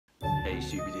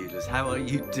Shooby-Doodlers, how are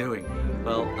you doing?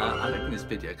 Well, I'm making this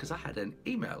video because I had an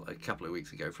email a couple of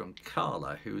weeks ago from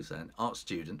Carla, who's an art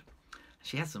student.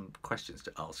 She had some questions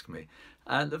to ask me,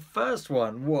 and the first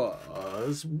one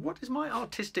was, what is my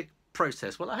artistic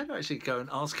process? Well, I had to actually go and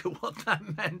ask her what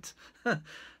that meant. And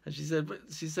she said,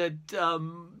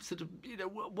 sort of, you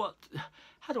know,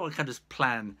 how do I kind of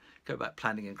go about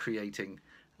planning and creating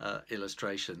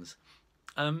illustrations?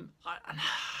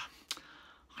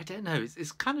 I don't know.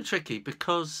 It's kind of tricky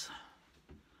because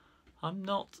I'm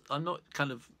not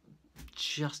kind of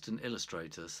just an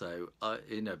illustrator. So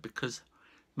you know, because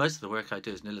most of the work I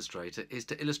do as an illustrator is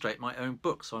to illustrate my own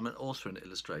book. So I'm an author and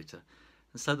illustrator,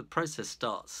 and so the process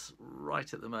starts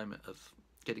right at the moment of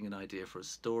getting an idea for a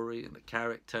story and the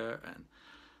character, and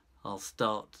I'll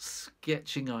start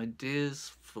sketching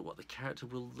ideas for what the character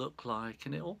will look like,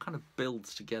 and it all kind of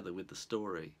builds together with the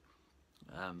story.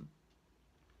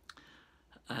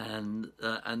 And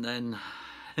then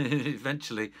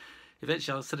eventually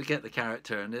I'll sort of get the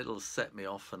character and it'll set me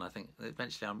off, and I think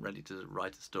eventually I'm ready to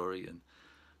write a story, and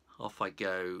off I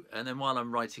go. And then while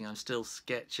I'm writing, I'm still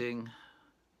sketching,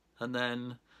 and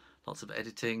then lots of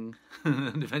editing,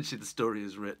 and eventually the story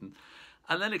is written,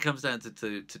 and then it comes down to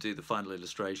do the final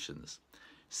illustrations.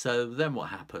 So then what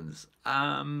happens?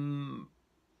 Then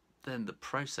the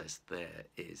process there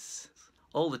is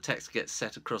all the text gets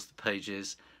set across the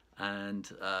pages, and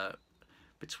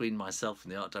between myself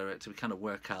and the art director, we kind of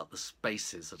work out the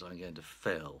spaces that I'm going to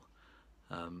fill.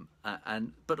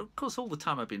 But of course, all the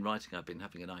time I've been writing, I've been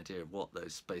having an idea of what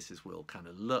those spaces will kind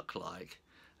of look like,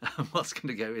 and what's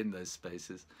going to go in those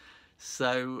spaces.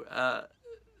 So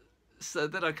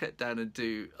then I cut down and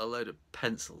do a load of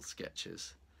pencil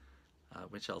sketches,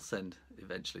 which I'll send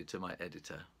eventually to my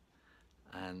editor.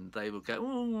 And they will go,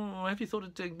 oh, have you thought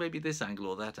of doing maybe this angle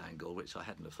or that angle, which I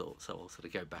hadn't have thought. So I'll sort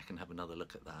of go back and have another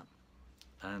look at that.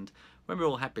 And when we're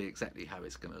all happy exactly how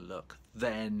it's going to look,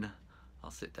 then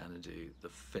I'll sit down and do the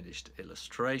finished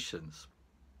illustrations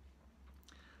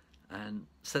and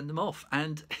send them off.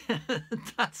 And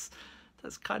that's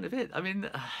kind of it. I mean,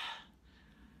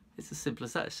 it's as simple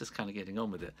as that. It's just kind of getting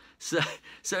on with it. So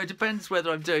it depends whether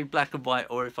I'm doing black and white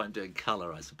or if I'm doing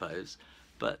colour, I suppose.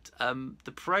 But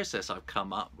the process I've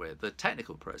come up with, the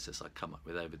technical process I've come up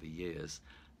with over the years,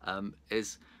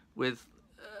 is with,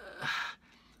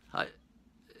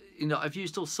 you know, I've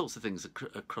used all sorts of things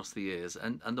across the years,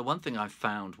 and the one thing I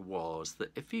found was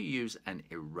that if you use an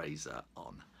eraser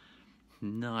on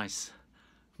nice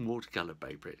watercolour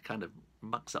paper, it kind of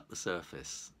mucks up the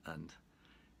surface and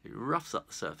it roughs up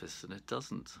the surface, and it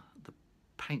doesn't, the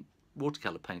paint,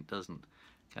 watercolour paint doesn't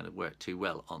kind of work too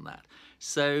well on that.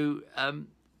 So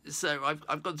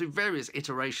I've gone through various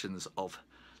iterations of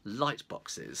light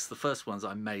boxes. The first ones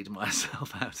I made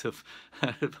myself out of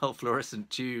old fluorescent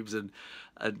tubes and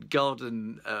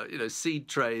garden you know, seed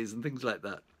trays and things like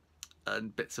that,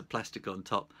 and bits of plastic on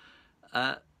top.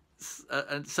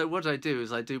 And so what I do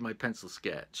is I do my pencil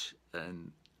sketch,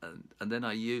 and then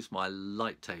I use my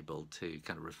light table to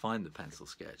kind of refine the pencil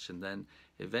sketch, and then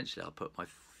eventually I'll put my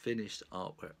finished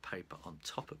artwork paper on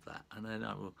top of that, and then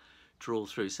I will draw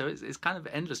through. So it's kind of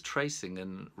endless tracing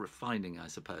and refining, I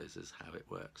suppose, is how it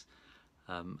works.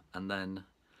 And then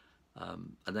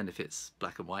if it's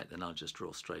black and white, then I'll just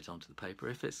draw straight onto the paper.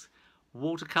 If it's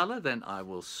watercolor, then I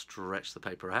will stretch the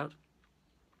paper out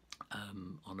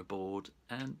on a board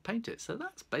and paint it. So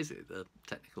that's basically the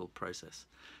technical process.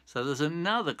 So there's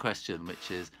another question,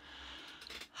 which is,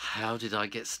 how did I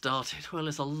get started? Well,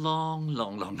 it's a long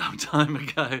time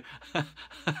ago.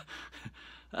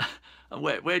 And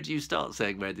where do you start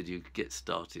saying, where did you get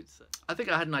started? I think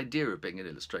I had an idea of being an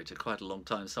illustrator quite a long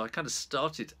time, so I kind of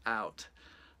started out,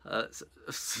 a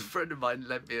friend of mine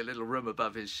lent me a little room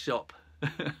above his shop,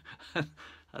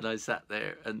 and I sat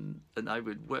there and I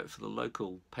would work for the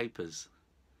local papers.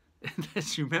 Do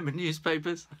you remember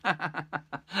newspapers?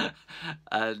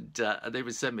 And they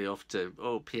would send me off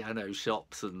to piano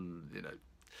shops and, you know,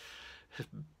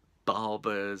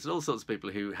 barbers and all sorts of people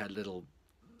who had little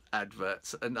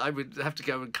adverts, and I would have to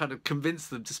go and kind of convince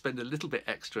them to spend a little bit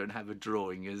extra and have a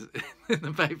drawing in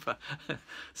the paper.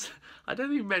 So I don't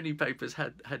think many papers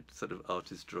had sort of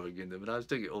artist drawing in them, and I was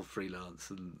doing it all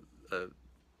freelance and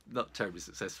not terribly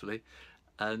successfully.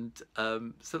 And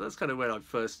so that's kind of where I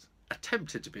first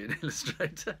attempted to be an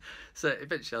illustrator. So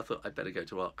eventually I thought I'd better go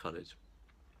to art college,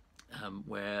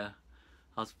 where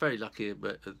I was very lucky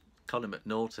with Colin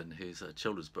McNaughton, who's a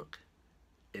children's book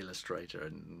illustrator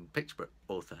and picture book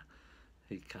author.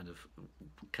 He kind of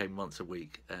came once a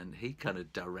week, and he kind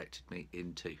of directed me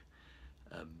into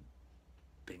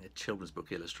being a children's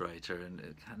book illustrator, and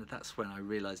kind of that's when I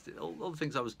realised that all the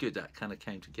things I was good at kind of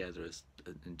came together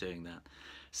in doing that.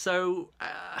 So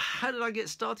how did I get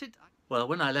started? Well,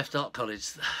 when I left art college,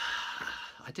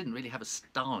 I didn't really have a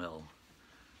style,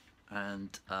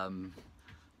 and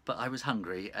but I was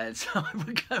hungry, and so I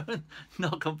would go and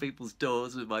knock on people's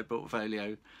doors with my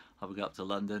portfolio. I would go up to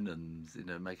London and, you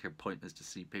know, make appointments to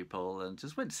see people, and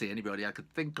just went to see anybody I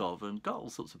could think of, and got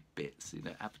all sorts of bits, you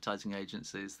know, advertising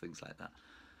agencies, things like that.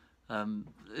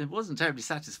 It wasn't terribly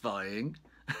satisfying,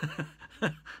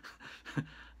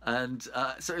 and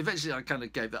so eventually I kind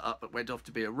of gave that up, but went off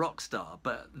to be a rock star.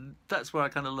 But that's where I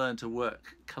kind of learned to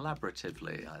work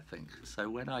collaboratively, I think. So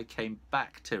when I came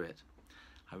back to it,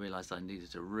 I realised I needed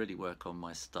to really work on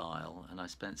my style, and I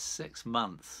spent 6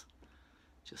 months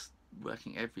just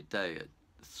working every day at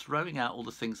throwing out all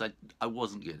the things I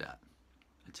wasn't good at,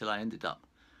 until I ended up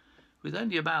with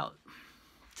only about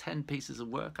 10 pieces of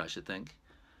work, I should think,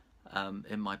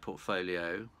 in my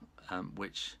portfolio,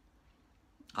 which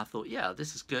I thought, yeah,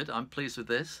 this is good, I'm pleased with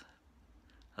this.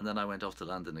 And then I went off to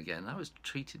London again. I was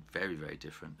treated very, very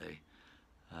differently.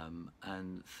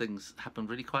 And things happened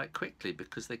really quite quickly,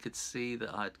 because they could see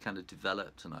that I'd kind of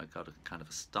developed, and I got a kind of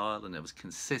a style, and it was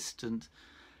consistent.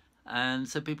 And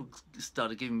so people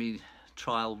started giving me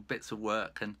trial bits of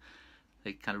work, and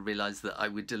they kind of realised that I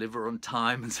would deliver on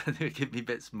time, and so they would give me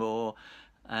bits more.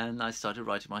 And I started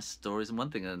writing my stories, and one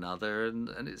thing and another, and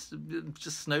it's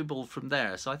just snowballed from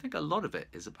there. So I think a lot of it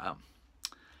is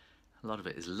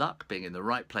luck, being in the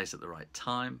right place at the right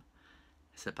time.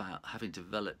 It's about having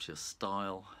developed your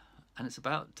style, and it's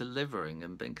about delivering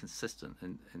and being consistent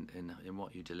in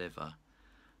what you deliver.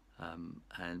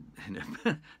 And you know,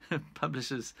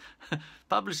 publishers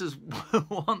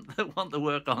want the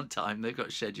work on time. They've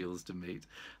got schedules to meet,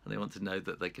 and they want to know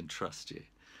that they can trust you.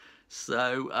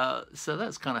 So so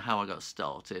that's kind of how I got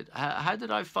started. How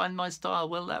did I find my style?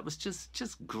 Well, that was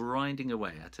just grinding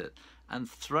away at it and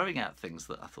throwing out things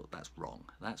that I thought, that's wrong,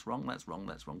 that's wrong, that's wrong,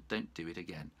 that's wrong, don't do it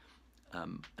again.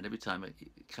 And every time it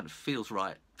kind of feels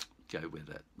right, go with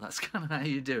it. That's kind of how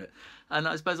you do it. And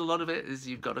I suppose a lot of it is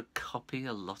you've got to copy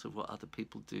a lot of what other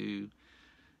people do.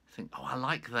 Think, oh, I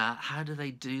like that, how do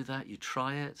they do that? You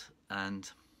try it,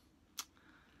 and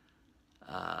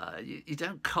you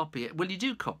don't copy it. Well, you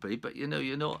do copy, but you know,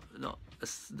 you're not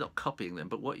copying them.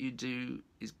 But what you do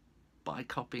is, by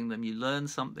copying them, you learn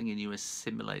something and you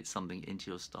assimilate something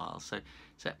into your style. So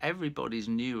everybody's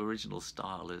new original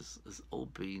style has all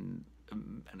been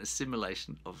an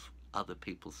assimilation of other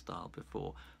people's style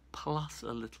before, plus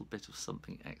a little bit of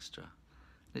something extra.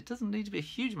 It doesn't need to be a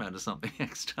huge amount of something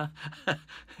extra,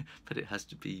 but it has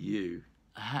to be you.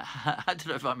 How did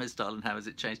I find my style, and how has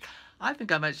it changed? I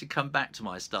think I've actually come back to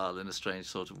my style in a strange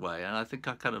sort of way, and I think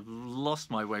I kind of lost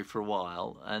my way for a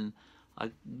while, and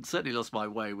I certainly lost my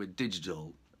way with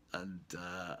digital, and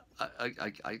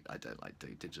I don't like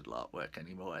doing digital artwork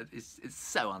anymore. It's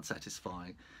so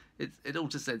unsatisfying. It all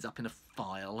just ends up in a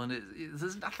file, and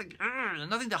there's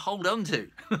nothing to hold on to.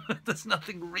 There's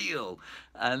nothing real,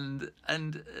 and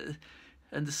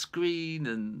the screen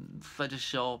and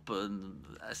Photoshop and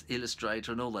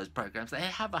Illustrator and all those programs, they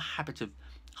have a habit of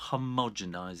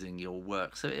homogenizing your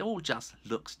work, so it all just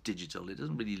looks digital. It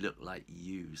doesn't really look like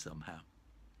you somehow.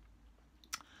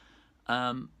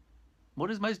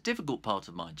 What is the most difficult part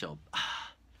of my job?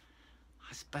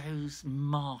 I suppose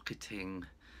marketing.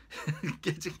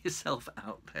 Getting yourself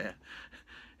out there.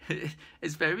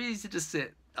 It's very easy to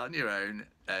sit on your own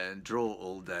and draw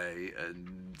all day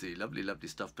and do lovely, lovely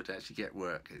stuff, but to actually get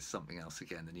work is something else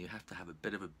again, and you have to have a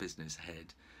bit of a business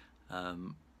head,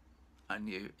 and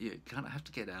you kind of have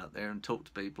to get out there and talk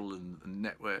to people and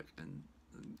network and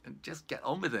just get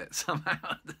on with it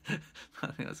somehow. I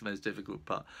think that's the most difficult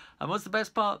part. And what's the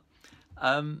best part?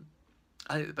 I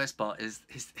think the best part is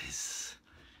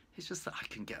it's just that I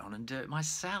can get on and do it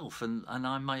myself, and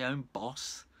I'm my own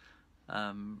boss,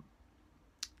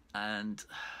 and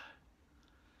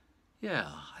yeah,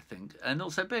 I think, and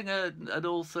also being an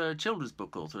author, a children's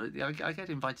book author, I get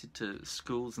invited to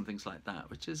schools and things like that,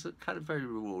 which is kind of very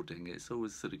rewarding. It's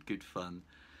always sort of good fun,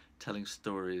 telling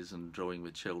stories and drawing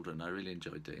with children. I really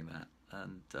enjoy doing that,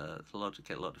 and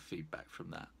get a lot of feedback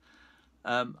from that.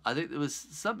 I think there was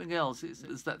something else.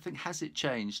 It's that thing. Has it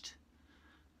changed?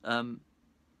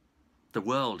 The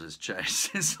world has changed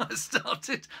since I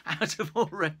started, out of all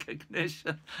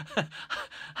recognition.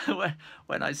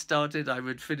 When I started, I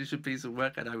would finish a piece of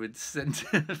work and I would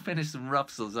finish some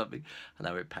roughs or something, and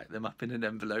I would pack them up in an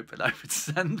envelope and I would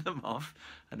send them off,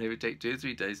 and they would take 2 or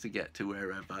 3 days to get to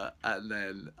wherever, and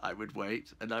then I would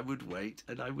wait and I would wait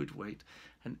and I would wait.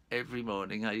 And every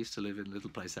morning, I used to live in a little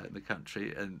place out in the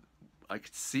country, and I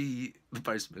could see the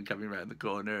postman coming around the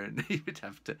corner, and he would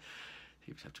have to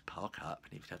park up,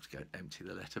 and he would have to go empty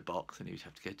the letterbox, and he would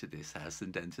have to go to this house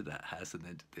and then to that house and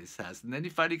then to this house, and then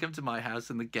he'd finally come to my house,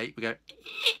 and the gate would go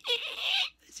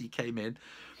as he came in.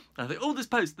 And I think, oh, this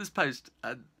post,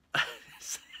 and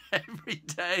every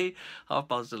day,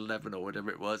 11:30 or whatever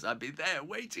it was, I'd be there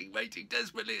waiting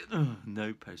desperately. Oh,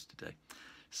 no post today.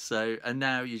 So, and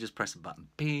now you just press a button,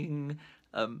 ping.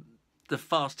 The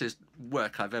fastest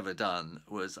work I've ever done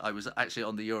was, I was actually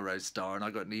on the Eurostar, and I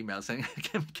got an email saying,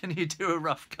 can you do a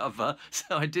rough cover?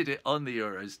 So I did it on the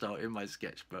Eurostar in my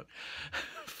sketchbook,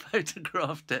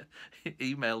 photographed it,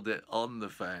 emailed it on the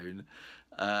phone,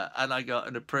 and I got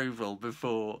an approval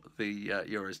before the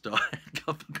Eurostar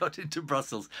got into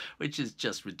Brussels, which is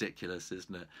just ridiculous,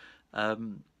 isn't it?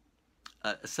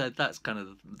 So that's kind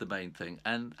of the main thing,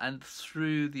 and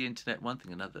through the internet, one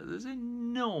thing or another, there's an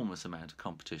enormous amount of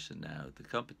competition now.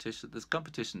 There's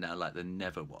competition now like there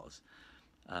never was.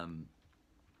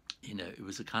 You know, it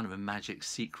was a kind of a magic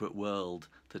secret world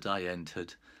that I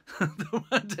entered. There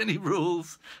weren't any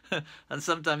rules, and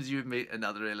sometimes you would meet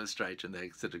another illustrator and they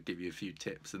sort of give you a few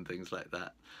tips and things like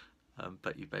that,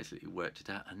 but you basically worked it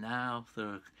out. And now there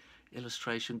are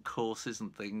illustration courses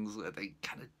and things where they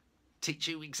kind of teach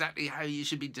you exactly how you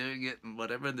should be doing it and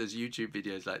whatever, and there's YouTube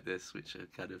videos like this which are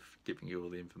kind of giving you all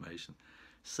the information.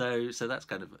 So that's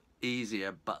kind of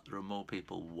easier, but there are more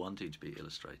people wanting to be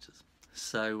illustrators.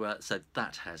 So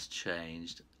that has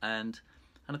changed, and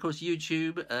of course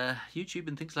YouTube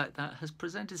and things like that has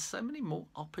presented so many more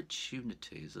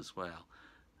opportunities as well,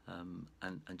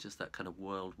 and just that kind of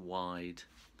worldwide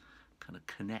kind of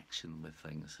connection with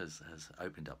things has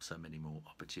opened up so many more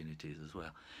opportunities as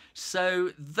well.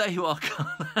 So there you are,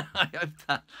 Carla. I hope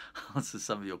that answers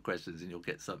some of your questions and you'll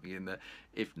get something in there.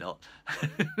 If not,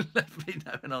 let me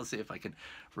know and I'll see if I can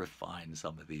refine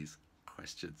some of these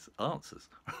questions' answers.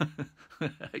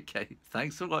 Okay,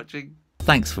 thanks for watching.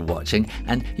 Thanks for watching,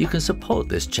 and you can support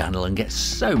this channel and get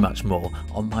so much more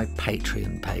on my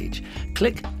Patreon page.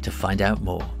 Click to find out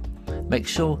more. Make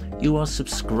sure you are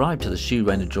subscribed to the Shoo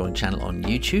Rayner Drawing Channel on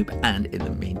YouTube, and in the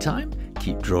meantime,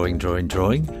 keep drawing,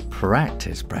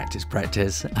 practice,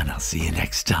 and I'll see you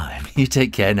next time. You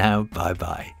take care now. Bye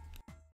bye.